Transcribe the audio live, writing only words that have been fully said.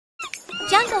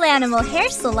Jungle Animal Hair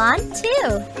Salon,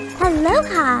 too.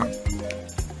 Aloha!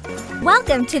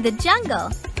 Welcome to the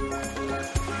jungle.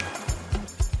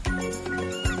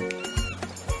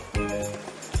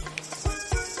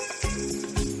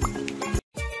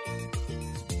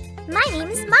 My name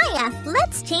is Maya.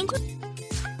 Let's change.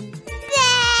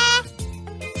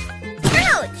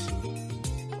 Ouch!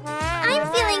 I'm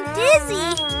feeling dizzy.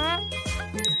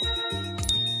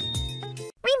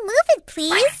 Remove it,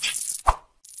 please.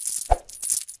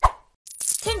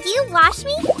 Can you wash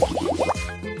me?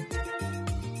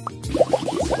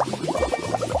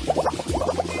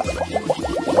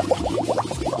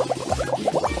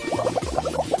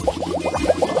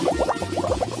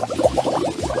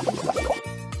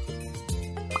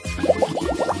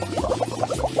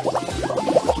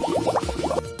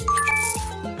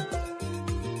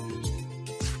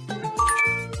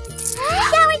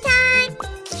 Shower time!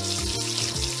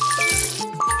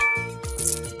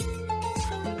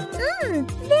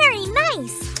 Very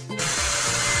nice!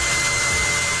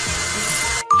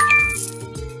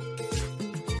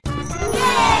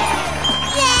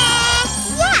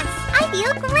 Yes! I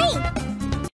feel great!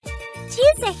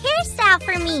 Choose a hairstyle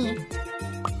for me!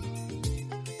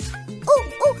 Oh,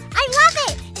 I love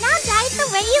it! Now dye it the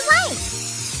way you like!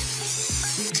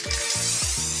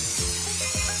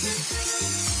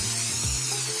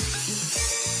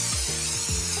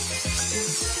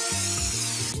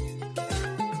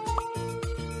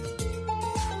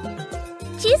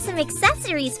 Choose some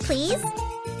accessories, please.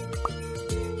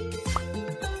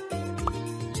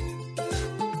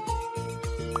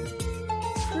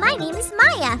 My name is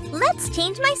Maya. Let's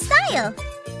change my style.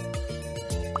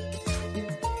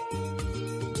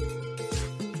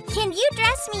 Can you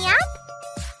dress me up?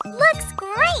 Looks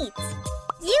great!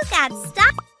 You got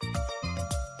stuff.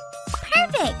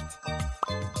 Perfect!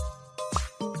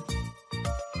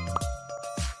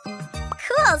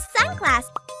 Cool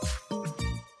sunglasses.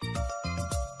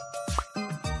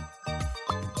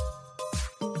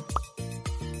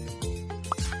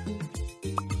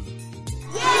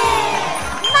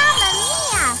 Mamma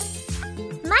mia!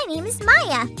 My name is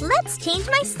Maya. Let's change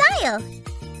my style.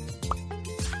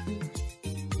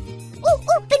 Oh,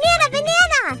 banana!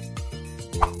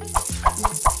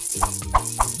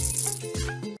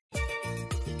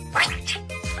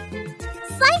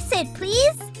 Slice it,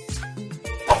 please.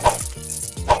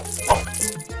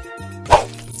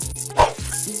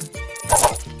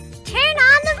 Turn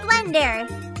on the blender.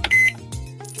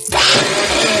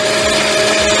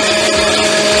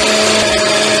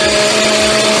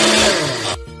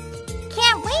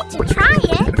 Can't wait to try it.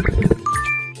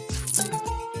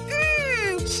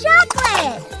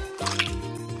 Chocolate.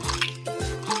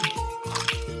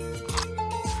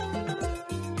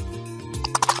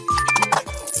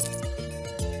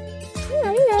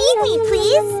 Feed me,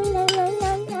 please.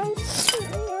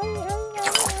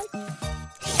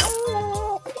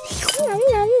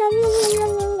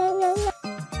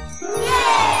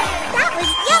 That was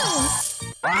yummy.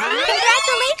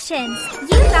 Congratulations!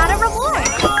 You got a reward.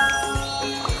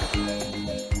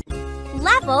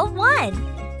 Level 1.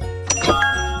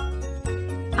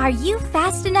 Are you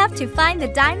fast enough to find the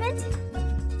diamond?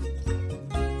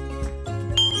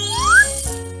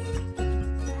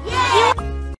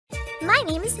 My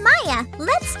name is Maya.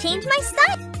 Let's change my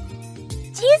style.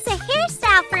 Choose a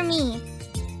hairstyle for me.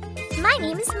 My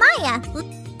name is Maya.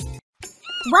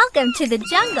 Welcome to the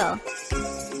jungle.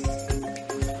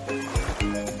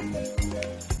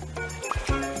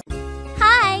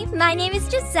 Hi, my name is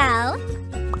Giselle.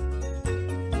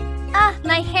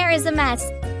 My hair is a mess.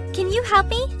 Can you help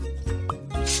me?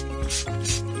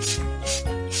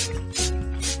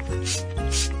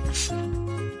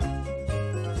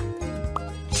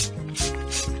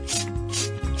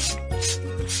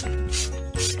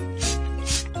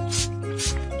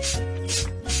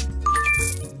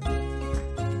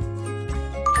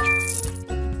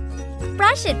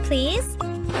 Brush it, please.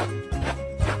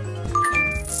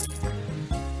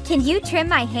 Can you trim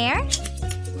my hair?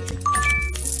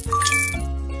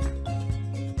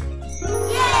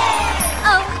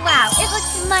 Oh, wow, it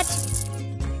looks much...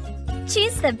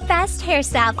 Choose the best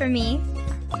hairstyle for me.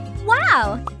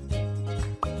 Wow!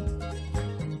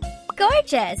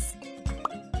 Gorgeous!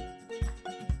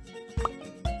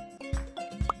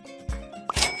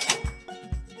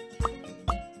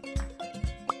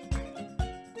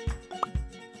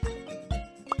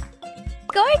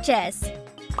 Gorgeous!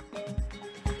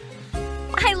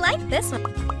 I like this one.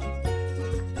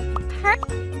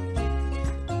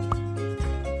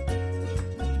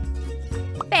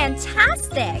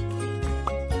 Fantastic!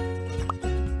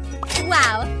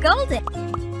 Wow, golden!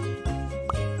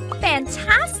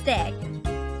 Fantastic!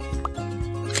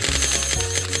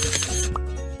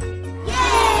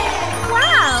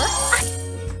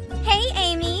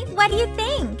 do you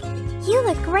think? You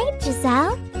look great,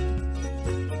 Giselle.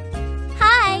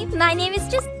 Hi, my name is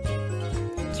just...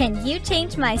 Can you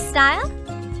change my style?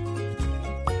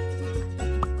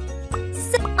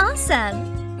 So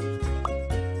awesome!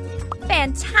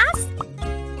 Fantastic!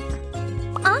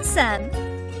 Awesome!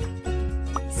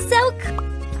 So cool!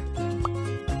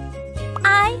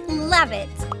 I love it!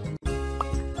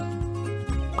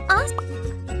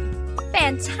 Awesome!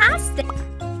 Fantastic!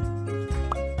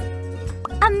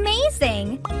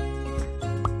 Amazing!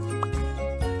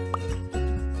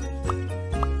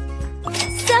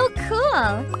 So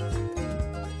cool!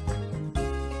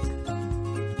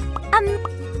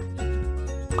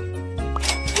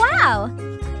 Wow!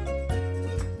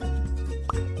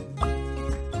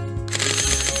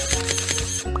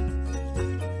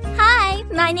 Hi,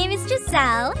 my name is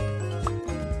Giselle.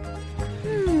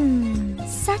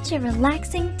 Such a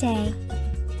relaxing day.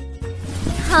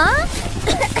 Huh?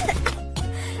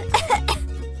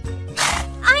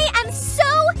 I am so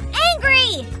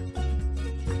angry!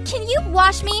 Can you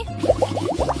wash me?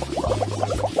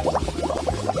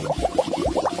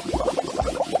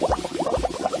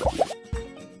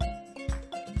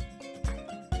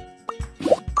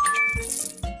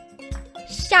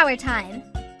 Shower time.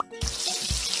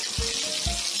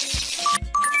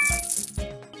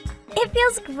 It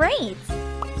feels great.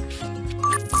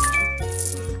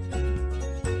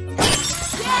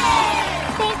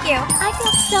 Thank you. I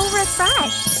feel so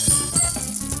refreshed.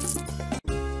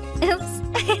 Oops.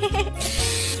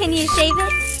 Can you shave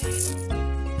it?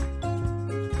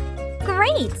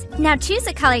 Great. Now choose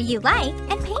a color you like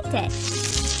and paint it.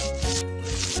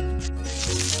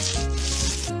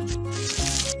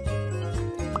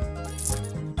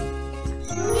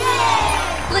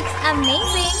 Looks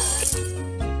amazing!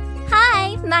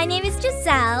 Hi, my name is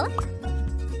Giselle.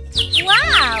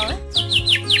 Wow!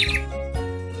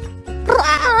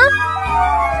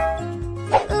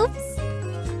 Oops.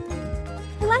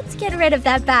 Let's get rid of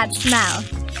that bad smell.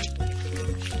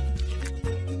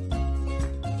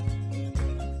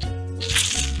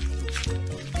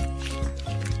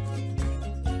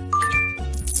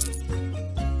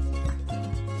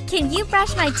 Can you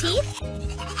brush my teeth?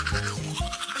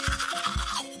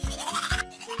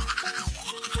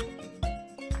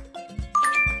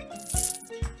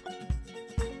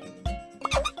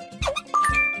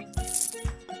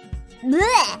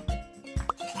 Blech.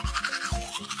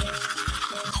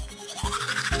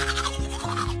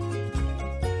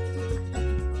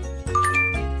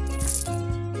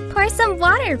 Pour some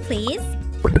water, please.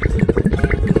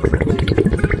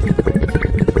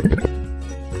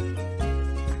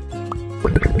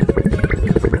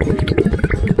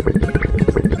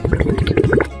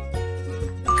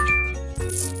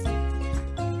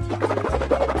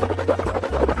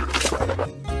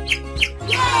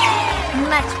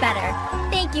 Much better.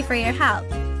 Thank you for your help.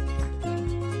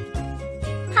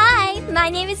 Hi, my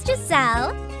name is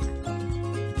Giselle.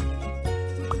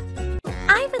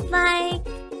 I would like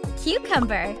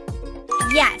cucumber.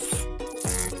 Yes.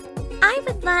 I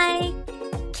would like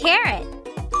carrot.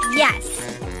 Yes.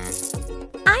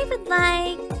 I would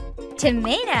like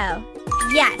tomato.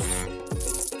 Yes.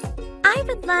 I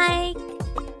would like...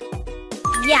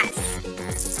 Yes.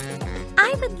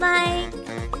 I would like...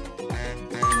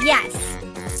 Yes.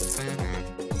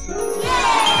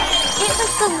 It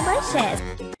was delicious.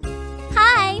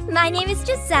 Hi, my name is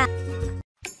Giselle.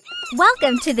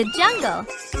 Welcome to the jungle.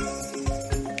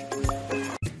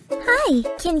 Hi,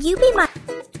 can you be my...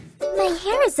 My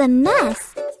hair is a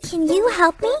mess. Can you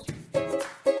help me?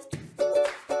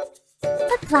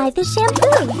 Apply the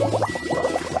shampoo.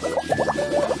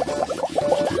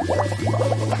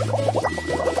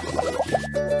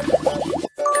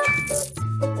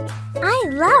 I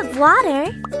love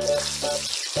water.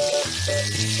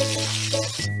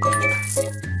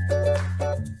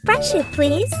 Brush it,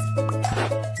 please.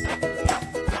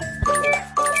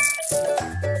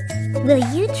 Will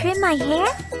you trim my hair?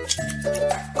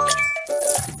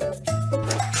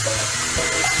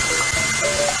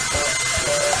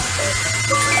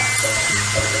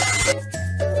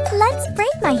 Let's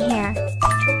braid my hair.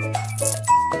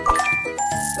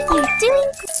 You're doing...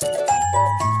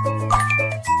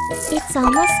 It's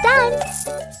almost done.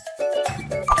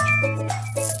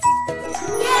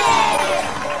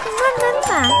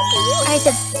 Remember, you are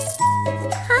the...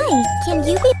 Hi, can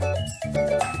you be...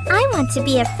 I want to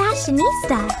be a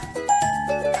fashionista.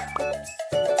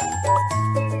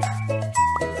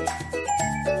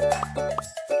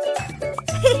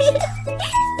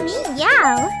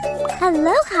 Meow.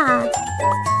 Aloha.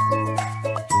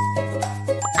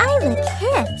 I look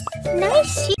hip.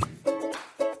 Nice shoes.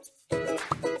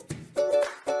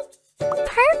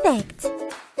 Perfect.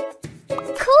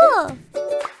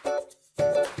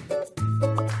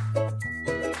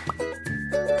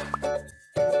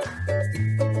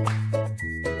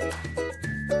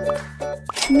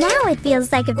 Now it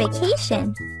feels like a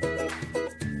vacation.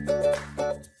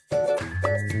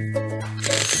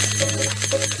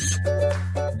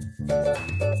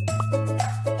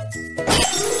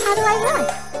 How do I look?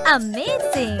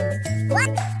 Amazing! What?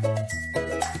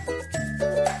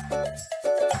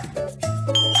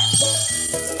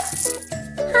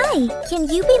 Hi, can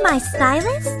you be my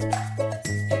stylist?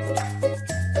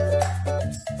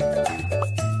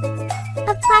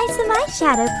 Apply some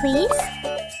eyeshadow, please.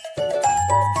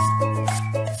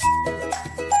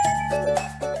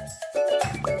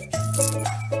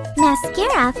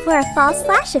 Mascara for a false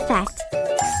lash effect.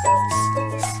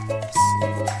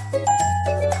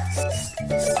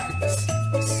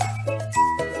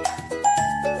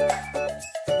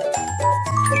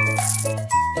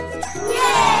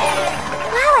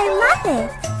 Wow, I love it!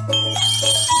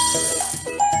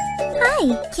 Hi,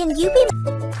 can you be...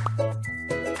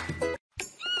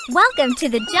 Welcome to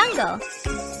the jungle!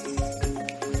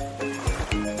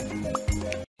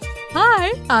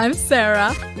 Hi, I'm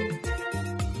Sarah.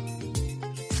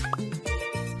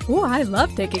 Oh, I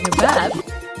love taking a bath.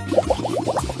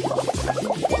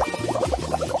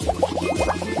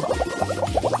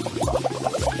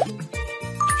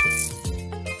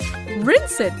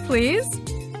 Rinse it, please.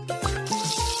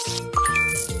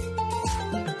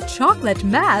 Chocolate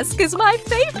mask is my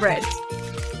favorite.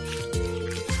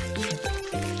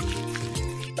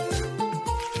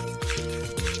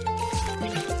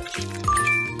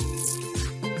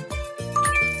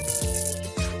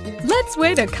 Let's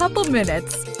wait a couple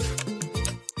minutes.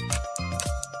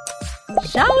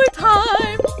 Shower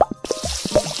time!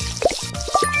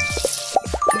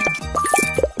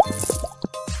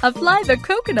 Apply the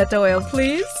coconut oil,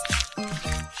 please.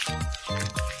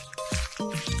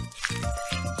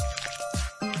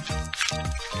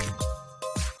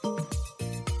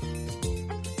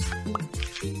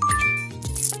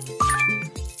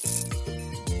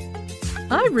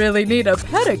 I really need a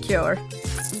pedicure.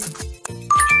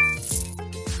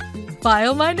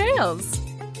 File my nails.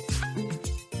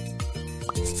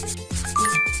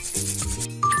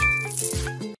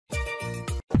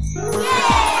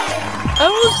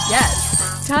 Oh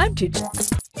yes! Time to...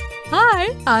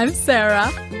 Hi, I'm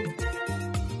Sarah.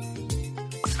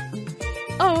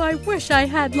 Oh, I wish I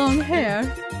had long hair.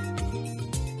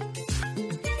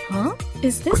 Huh?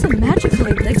 Is this a magical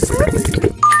elixir?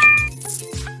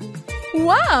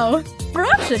 Wow!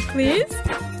 Brush it, please.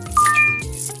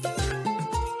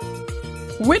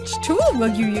 Which tool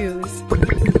will you use?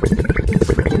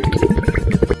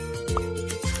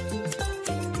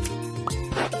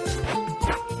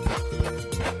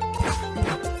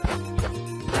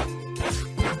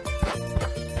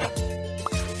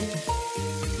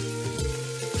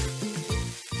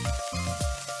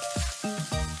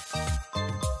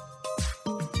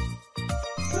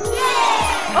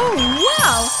 Oh,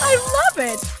 wow! I love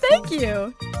it! Thank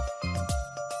you!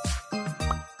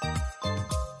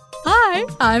 Hi,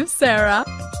 I'm Sarah.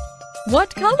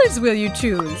 What colors will you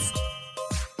choose?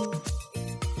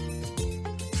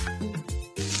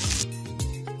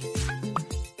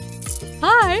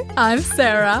 Hi, I'm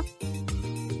Sarah.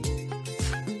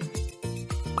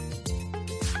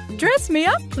 Dress me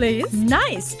up, please.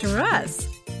 Nice dress.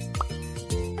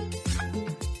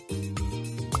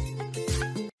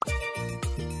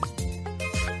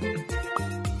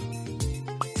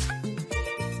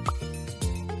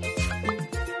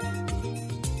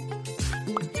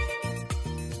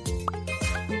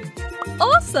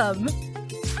 Awesome!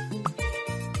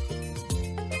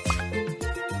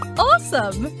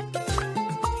 Awesome!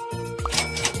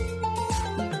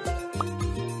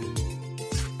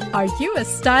 Are you a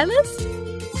stylist?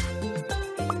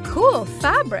 Cool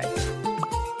fabric!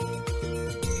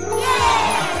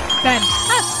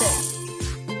 Fantastic!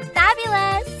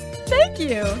 Fabulous! Thank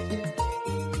you!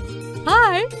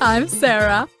 Hi, I'm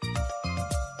Sarah.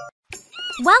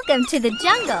 Welcome to the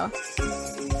jungle!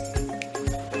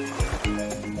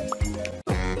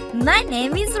 My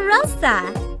name is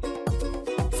Rosa.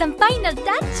 Some final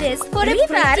touches for a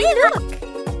pretty look.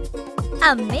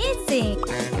 Amazing!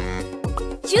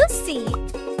 Juicy!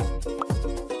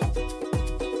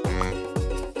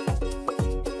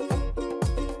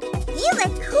 You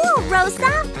look cool,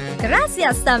 Rosa!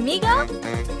 Gracias, amigo!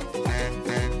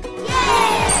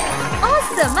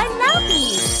 Awesome! I love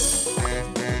it!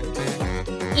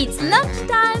 It's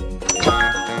lunchtime!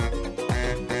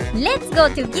 Let's go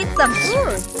to get some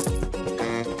food!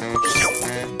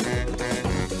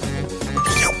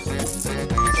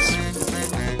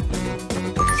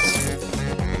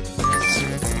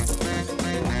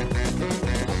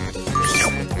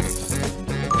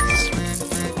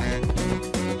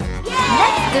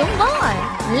 Let's do more!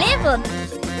 Level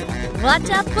Watch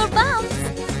out for bumps!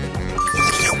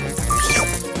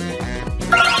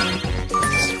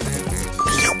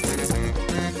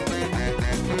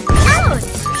 Ouch!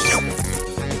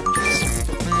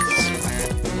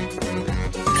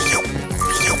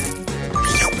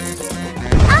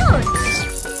 Ouch!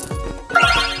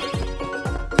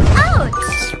 Ouch!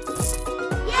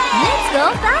 Let's go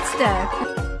faster!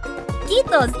 Get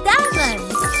those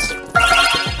diamonds!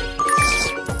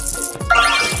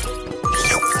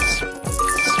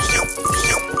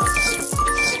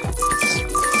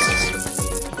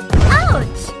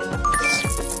 Ouch!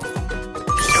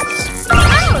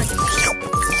 Ouch!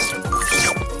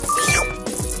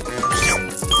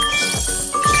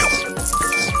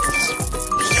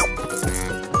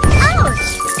 Ouch!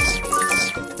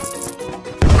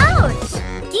 Ouch!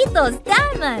 Get those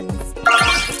diamonds!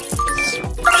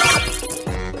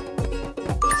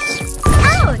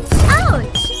 Ouch!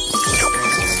 Ouch!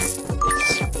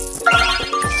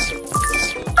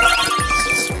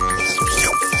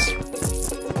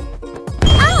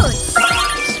 Ouch!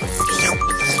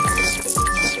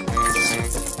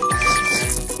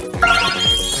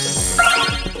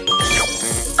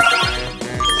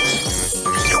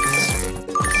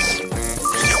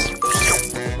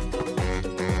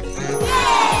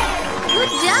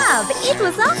 Good job! It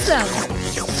was awesome!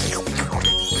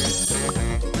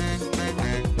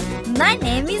 My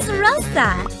name is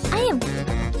Rosa.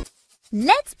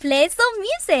 Let's play some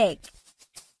music!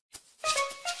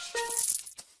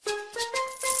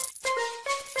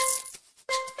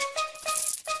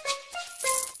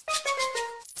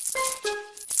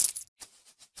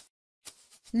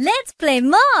 Let's play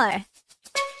more!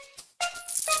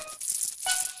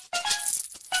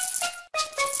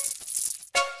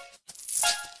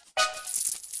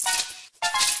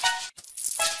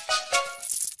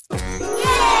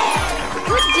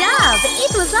 Good job!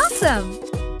 It was awesome!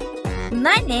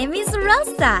 My name is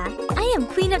Rosa. I am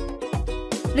queen of...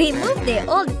 Remove the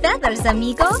old feathers,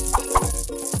 amigo.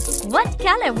 What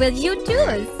color will you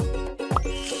choose?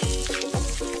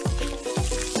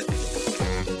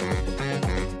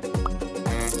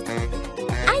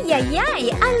 Ay, ay, ay!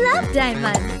 I love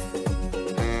diamonds!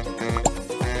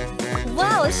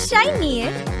 Wow,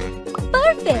 shiny!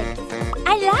 Perfect!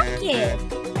 I like it!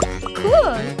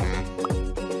 Cool!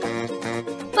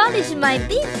 Polish my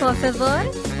beak, por favor.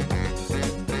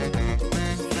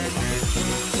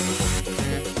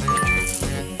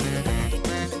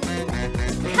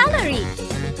 Color it.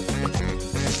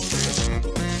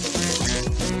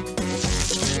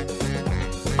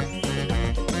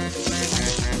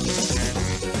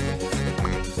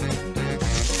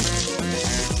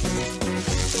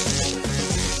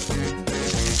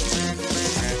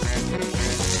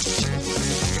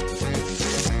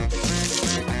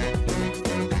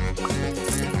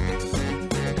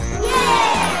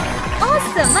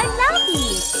 Awesome! I love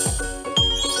it!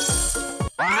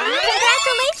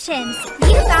 Congratulations!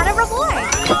 You got a reward!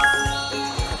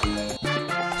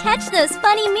 Catch those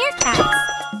funny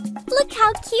meerkats! Look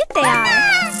how cute they are!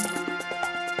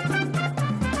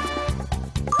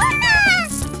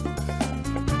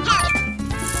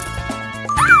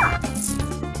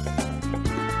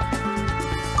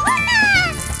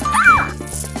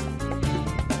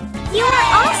 You are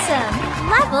awesome!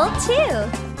 Level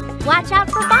 2! Watch out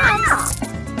for bombs!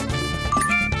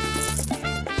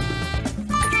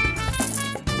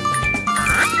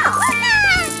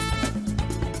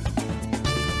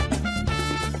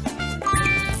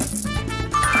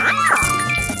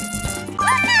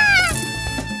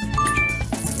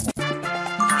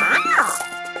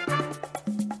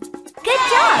 Good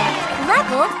job!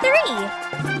 Level 3!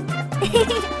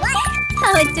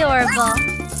 How adorable!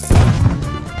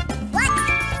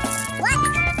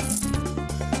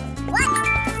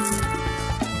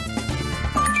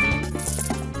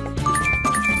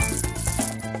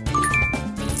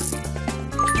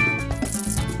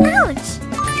 Ouch!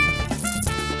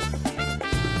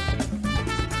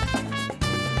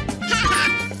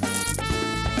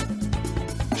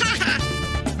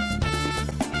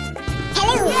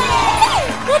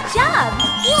 Good job!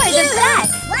 You are the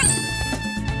best!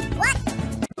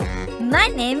 My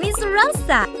name is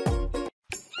Rosa.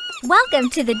 Welcome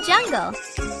to the jungle.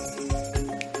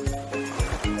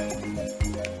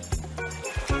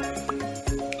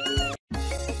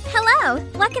 Hello,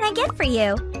 what can I get for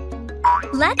you?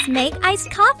 Let's make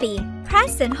iced coffee.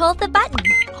 Press and hold the button.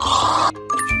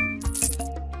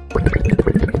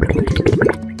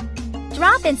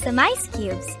 Drop in some ice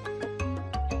cubes.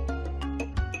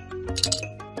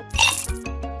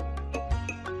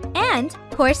 And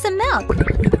pour some milk.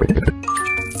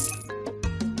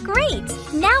 Great!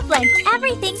 Now blend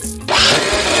everything.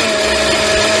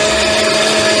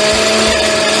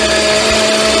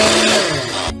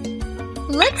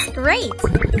 Great!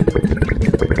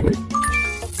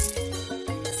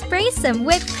 Spray some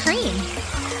whipped cream.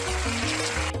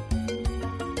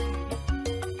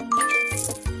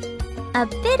 A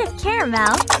bit of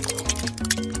caramel.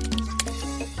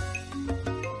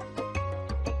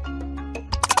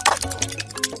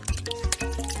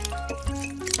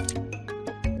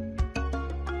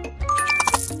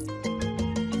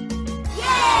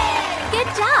 Good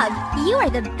job! You are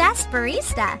the best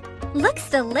barista! Looks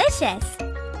delicious!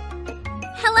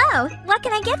 Hello, what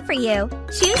can I get for you?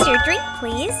 Choose your drink,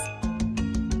 please.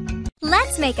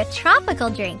 Let's make a tropical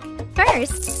drink.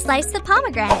 First, slice the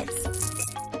pomegranates.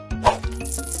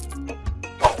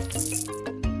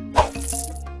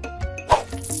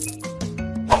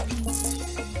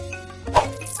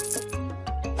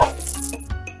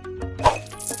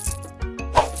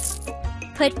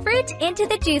 Put fruit into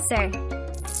the juicer.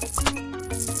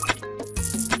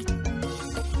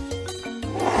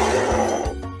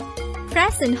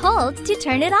 Press and hold to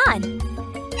turn it on.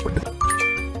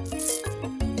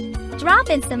 Drop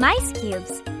in some ice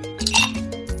cubes.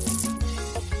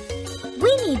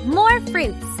 We need more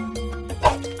fruits.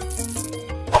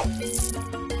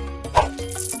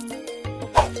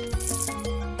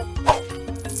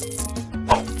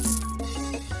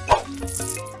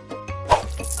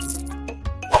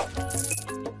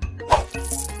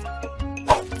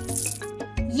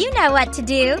 You know what to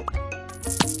do.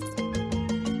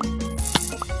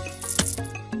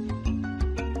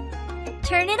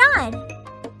 Turn it on.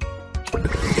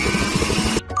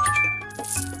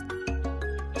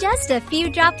 Just a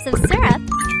few drops of syrup.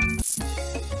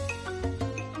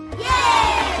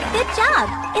 Yay! Good job!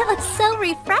 It looks so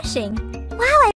refreshing. Wow,